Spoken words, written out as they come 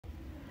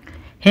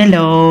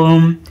Hello,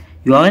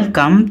 you are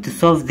welcome to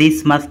solve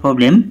this math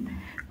problem,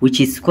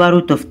 which is square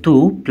root of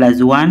 2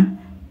 plus 1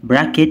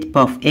 bracket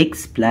power of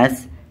x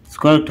plus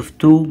square root of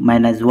 2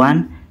 minus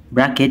 1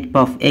 bracket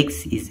power of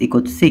x is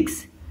equal to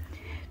 6.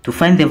 To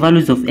find the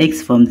values of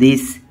x from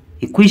this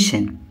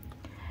equation.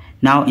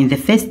 Now in the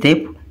first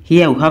step,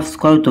 here we have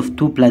square root of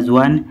 2 plus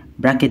 1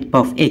 bracket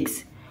power of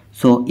x.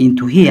 So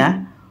into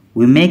here,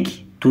 we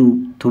make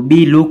to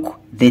be look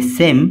the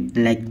same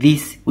like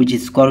this, which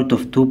is square root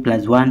of 2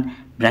 plus 1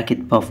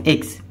 bracket power of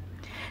x.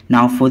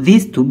 Now for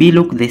this to be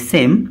look the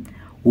same,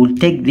 we'll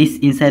take this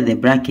inside the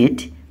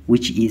bracket,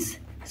 which is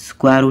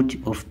square root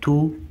of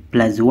 2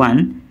 plus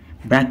 1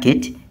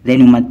 bracket, then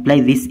we multiply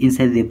this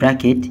inside the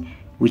bracket,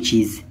 which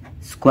is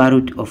square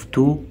root of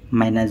 2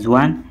 minus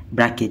 1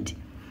 bracket,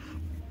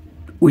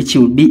 which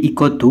will be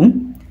equal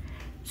to,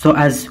 so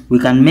as we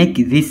can make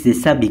this the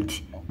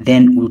subject,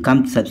 then we'll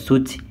come to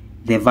substitute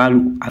the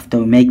value after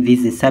we make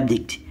this the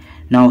subject.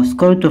 Now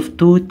square root of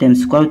 2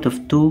 times square root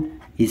of 2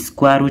 is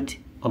square root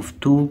of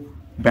 2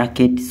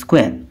 bracket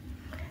square.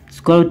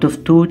 Square root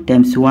of 2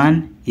 times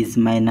 1 is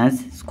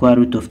minus square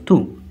root of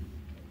 2.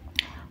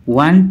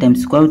 1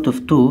 times square root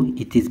of 2,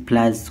 it is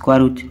plus square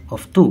root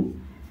of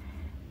 2.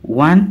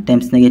 1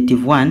 times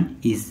negative 1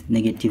 is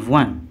negative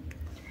 1.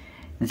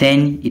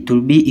 Then it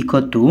will be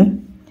equal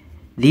to,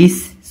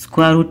 this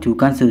square root will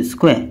cancel with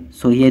square,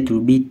 so here it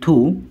will be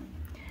 2.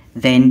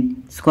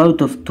 Then square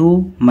root of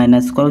 2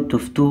 minus square root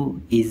of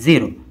 2 is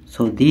 0.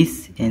 So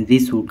this and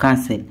this will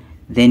cancel.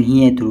 Then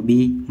here it will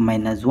be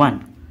minus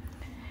 1.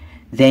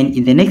 Then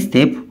in the next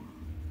step,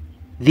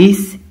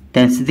 this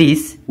times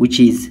this, which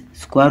is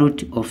square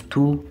root of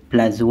 2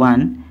 plus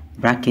 1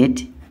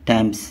 bracket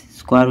times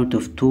square root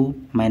of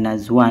 2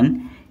 minus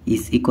 1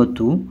 is equal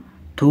to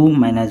 2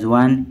 minus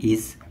 1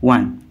 is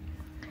 1.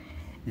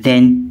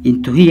 Then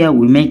into here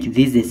we make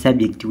this the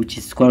subject, which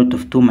is square root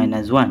of 2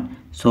 minus 1.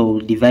 So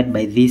we'll divide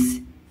by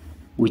this,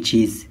 which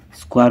is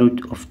square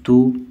root of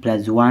 2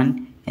 plus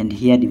 1, and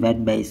here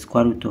divide by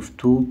square root of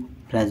 2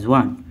 plus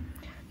 1.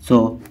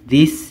 So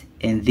this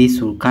and this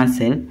will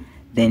cancel.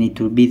 Then it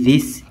will be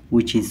this,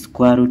 which is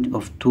square root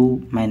of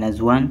 2 minus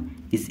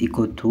 1 is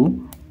equal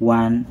to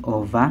 1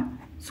 over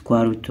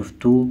square root of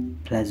 2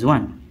 plus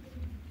 1.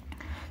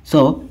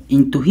 So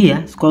into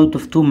here, square root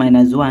of 2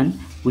 minus 1,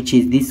 which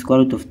is this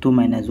square root of 2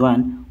 minus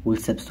 1, will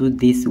substitute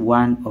this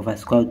 1 over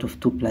square root of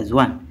 2 plus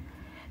 1.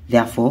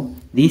 Therefore,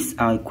 this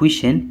our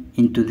equation.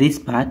 Into this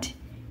part,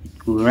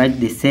 we will write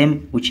the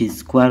same, which is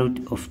square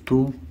root of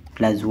 2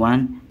 plus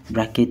 1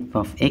 bracket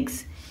power of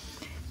x,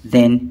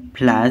 then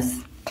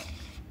plus,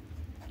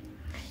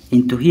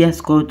 into here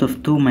square root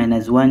of 2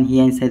 minus 1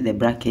 here inside the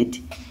bracket,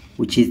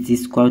 which is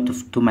this square root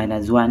of 2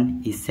 minus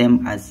 1 is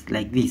same as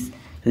like this,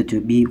 so it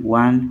will be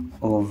 1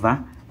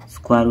 over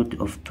square root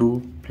of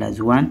 2 plus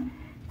 1,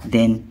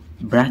 then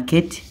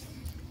bracket,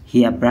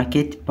 here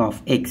bracket power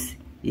of x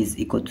is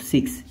equal to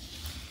 6.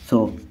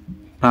 So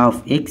power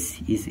of x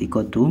is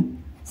equal to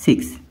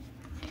 6.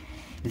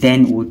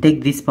 Then we'll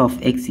take this power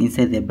of x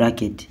inside the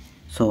bracket.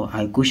 So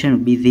our equation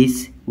will be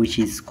this, which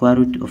is square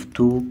root of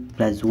 2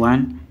 plus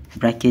 1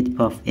 bracket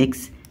power of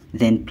x,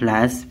 then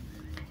plus,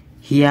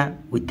 here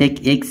we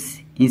take x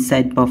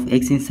inside, power of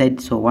x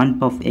inside, so 1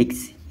 power of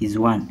x is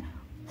 1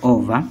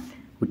 over,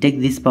 we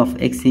take this power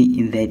of x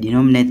in the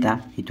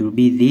denominator, it will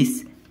be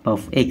this power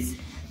of x,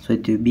 so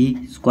it will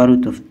be square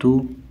root of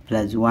 2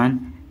 plus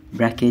 1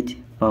 bracket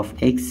power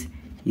of x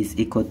is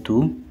equal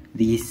to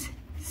this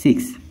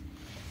 6.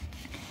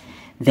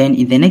 Then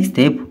in the next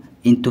step,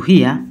 into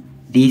here,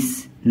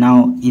 this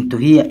now into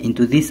here,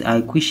 into this our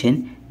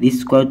equation,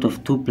 this square root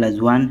of 2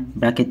 plus 1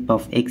 bracket power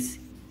of x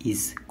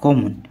is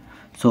common.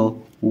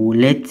 So we'll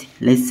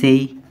let's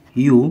say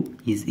u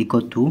is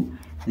equal to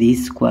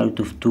this square root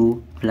of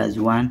 2 plus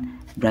 1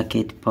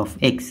 bracket power of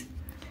x.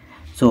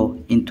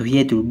 So into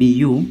here it will be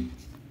u,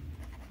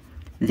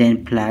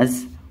 then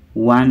plus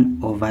 1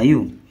 over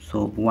u.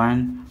 So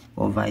 1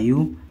 over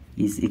u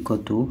is equal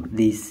to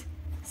this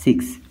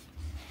 6.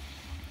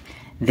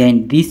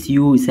 Then this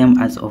u is same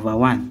as over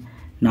 1.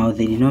 Now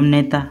the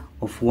denominator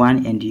of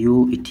 1 and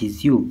u, it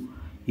is u.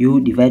 U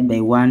divided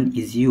by 1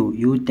 is u.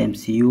 U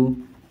times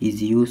u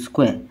is u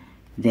square.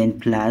 Then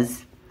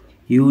plus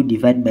u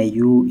divided by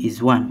u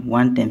is 1.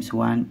 1 times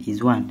 1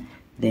 is 1.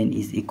 Then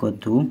is equal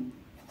to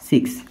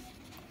 6.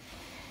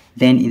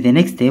 Then in the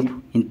next step,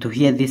 into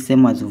here this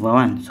same as over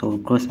 1. So we'll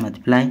cross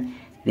multiply.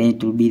 Then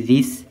it will be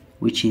this,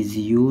 which is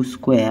u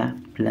square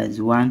plus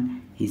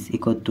 1 is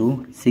equal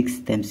to 6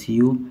 times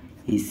u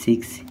is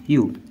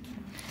 6u.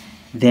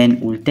 Then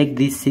we'll take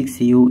this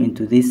 6u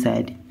into this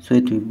side, so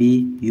it will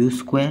be u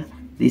square.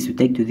 This will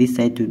take to this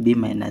side, will be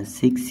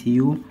minus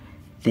 6u,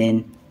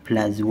 then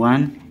plus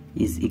 1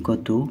 is equal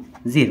to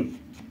 0.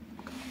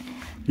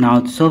 Now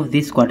to solve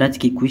this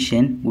quadratic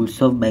equation, we'll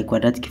solve by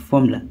quadratic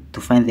formula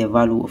to find the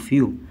value of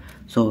u.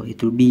 So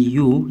it will be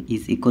u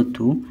is equal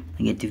to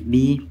negative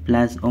b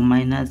plus or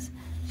minus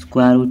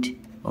square root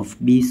of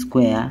b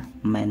square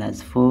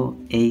minus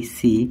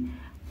 4ac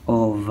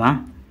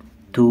over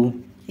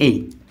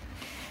 2a.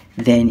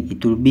 then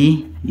it will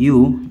be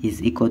u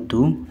is equal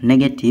to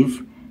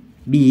negative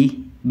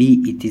b,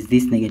 it is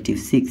this negative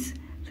 6, so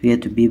we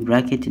have to be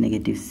bracket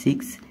negative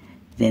 6,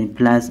 then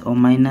plus or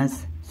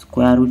minus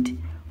square root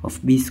of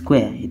b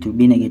square, it will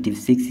be negative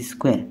 6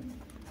 square,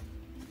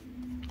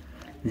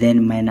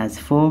 then minus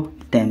 4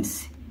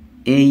 times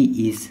a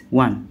is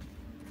 1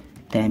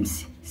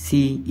 times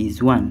c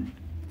is 1,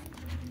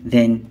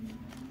 then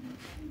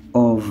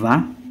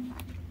over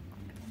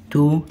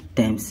 2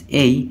 times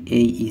a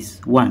is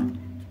 1.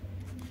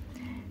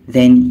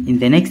 Then in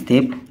the next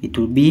step it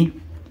will be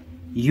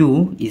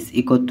u is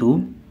equal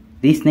to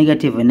this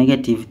negative and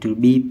negative, it will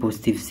be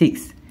positive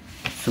 6,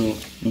 so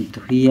into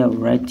here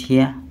right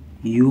here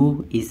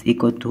u is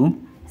equal to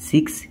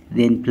 6,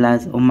 then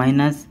plus or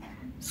minus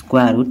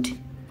square root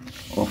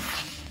of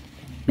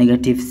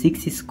negative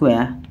 6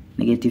 square.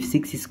 Negative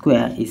 6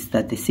 square is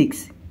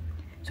 36,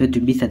 so it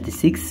will be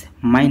 36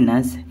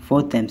 minus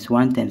 4 times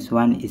 1 times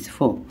 1 is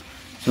 4,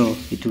 so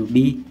it will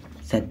be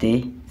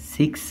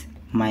 36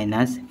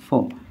 minus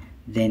 4,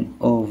 then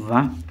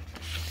over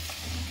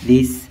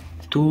this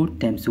 2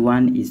 times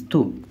 1 is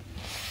 2,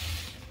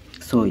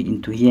 so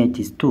into here it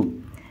is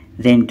 2,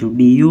 then to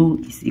be u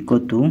is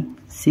equal to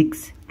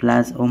 6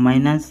 plus or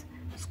minus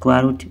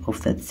square root of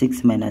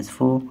 36 minus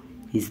 4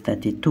 is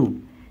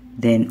 32,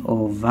 then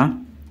over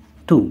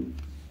 2,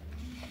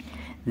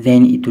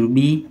 then it will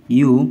be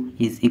u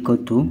is equal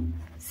to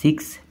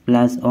 6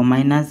 plus or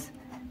minus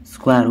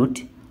square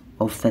root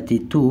of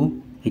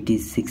 32, it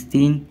is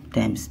 16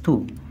 times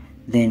 2,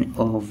 then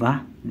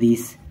over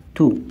this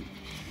 2,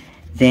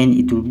 then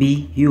it will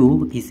be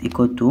u is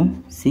equal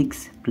to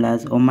 6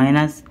 plus or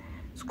minus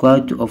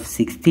square root of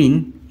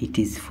 16, it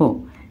is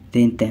 4,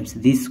 then times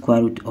this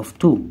square root of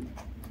 2,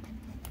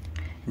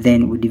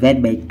 then we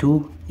divide by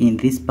 2 in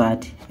this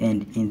part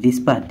and in this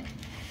part,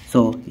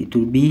 so it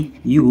will be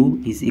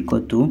u is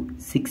equal to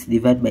 6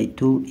 divided by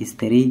 2 is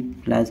 3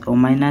 plus or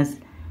minus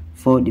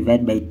 4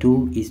 divided by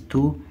 2 is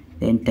 2,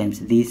 then times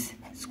this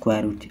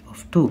square root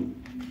of 2.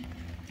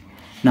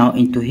 Now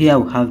into here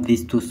we have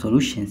these two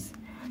solutions,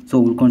 so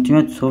we'll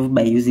continue to solve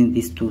by using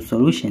these two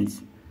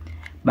solutions,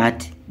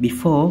 but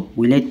before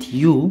we let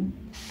u,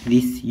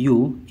 this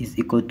u is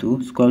equal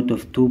to square root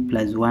of 2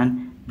 plus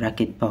 1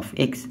 bracket power of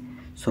x,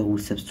 so we'll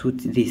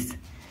substitute this,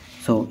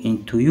 so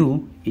into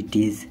u it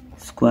is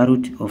square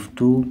root of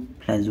 2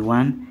 plus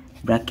 1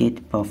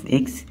 bracket power of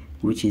x,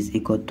 which is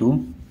equal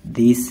to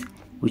this,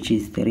 which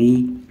is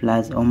 3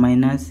 plus or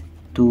minus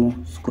 2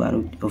 square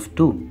root of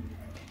 2,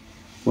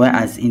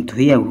 whereas into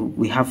here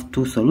we have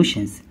two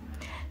solutions.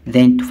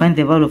 Then to find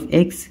the value of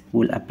x,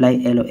 we'll apply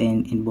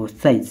ln in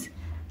both sides,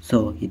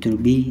 so it will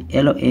be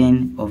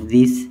ln of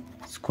this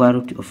square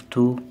root of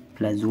 2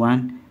 plus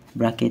 1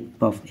 bracket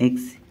power of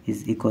x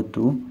is equal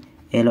to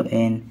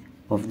ln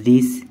of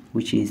this,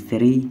 which is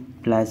 3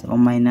 plus or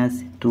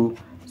minus 2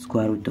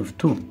 square root of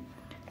 2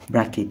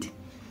 bracket,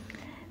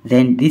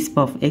 then this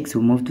power of x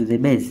will move to the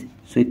base,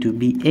 so it will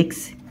be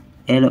x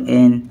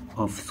ln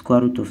of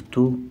square root of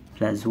 2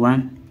 plus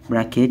 1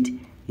 bracket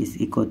is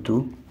equal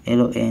to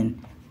ln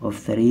of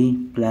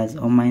 3 plus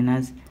or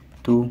minus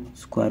 2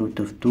 square root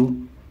of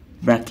 2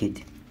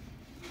 bracket,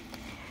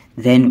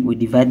 then we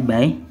divide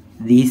by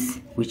this,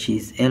 which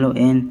is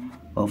ln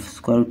of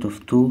square root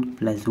of 2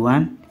 plus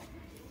 1,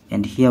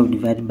 and here we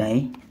divide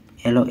by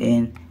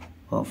ln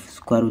of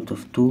square root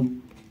of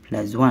 2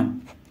 plus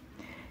 1,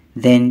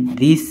 then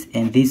this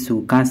and this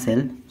will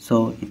cancel,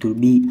 so it will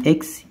be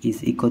x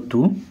is equal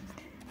to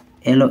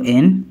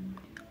ln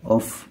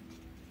of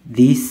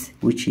this,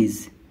 which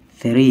is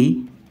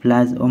 3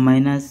 plus or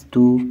minus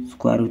 2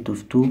 square root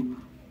of 2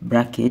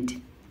 bracket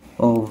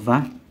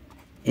over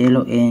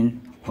ln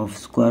of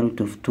square root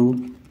of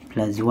 2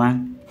 plus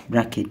 1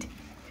 bracket.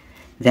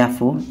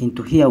 Therefore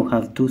into here we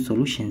have two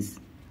solutions.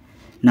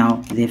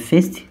 Now the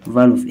first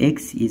value of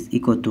x is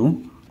equal to,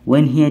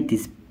 when here it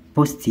is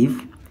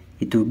positive,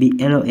 it will be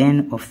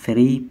ln of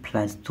 3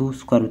 plus 2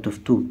 square root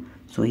of 2,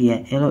 so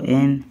here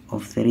ln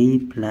of 3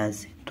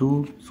 plus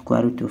 2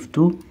 square root of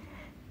 2,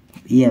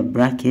 here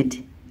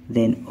bracket,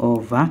 then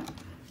over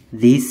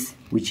this,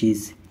 which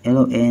is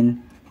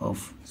ln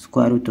of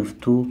square root of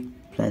 2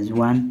 plus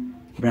 1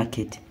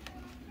 bracket.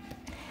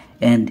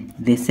 And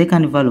the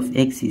second value of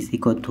x is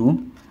equal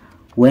to,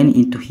 when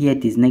into here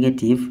it is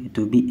negative, it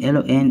will be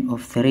ln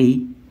of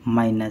 3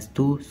 minus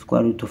 2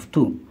 square root of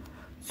 2,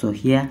 so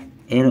here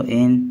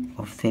ln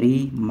of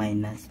 3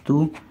 minus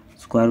 2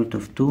 square root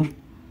of 2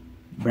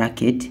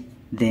 bracket,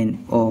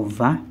 then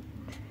over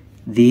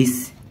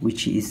this,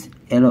 which is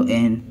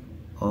ln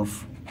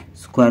of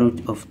square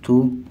root of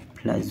 2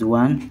 plus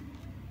 1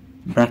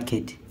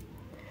 bracket.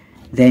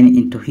 Then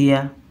into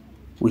here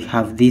we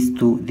have these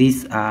two.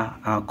 These are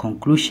our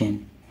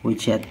conclusion,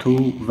 which are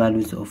two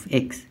values of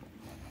x,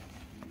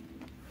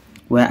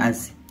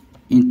 whereas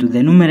into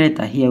the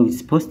numerator here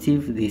is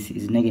positive, this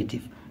is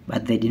negative,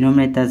 but the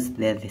denominators,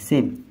 they are the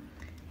same.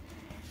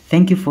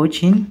 Thank you for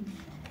watching.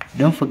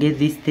 Don't forget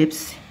these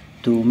steps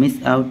to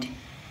miss out.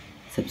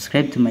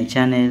 Subscribe to my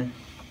channel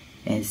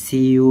and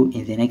see you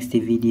in the next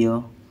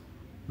video.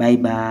 Bye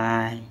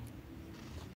bye.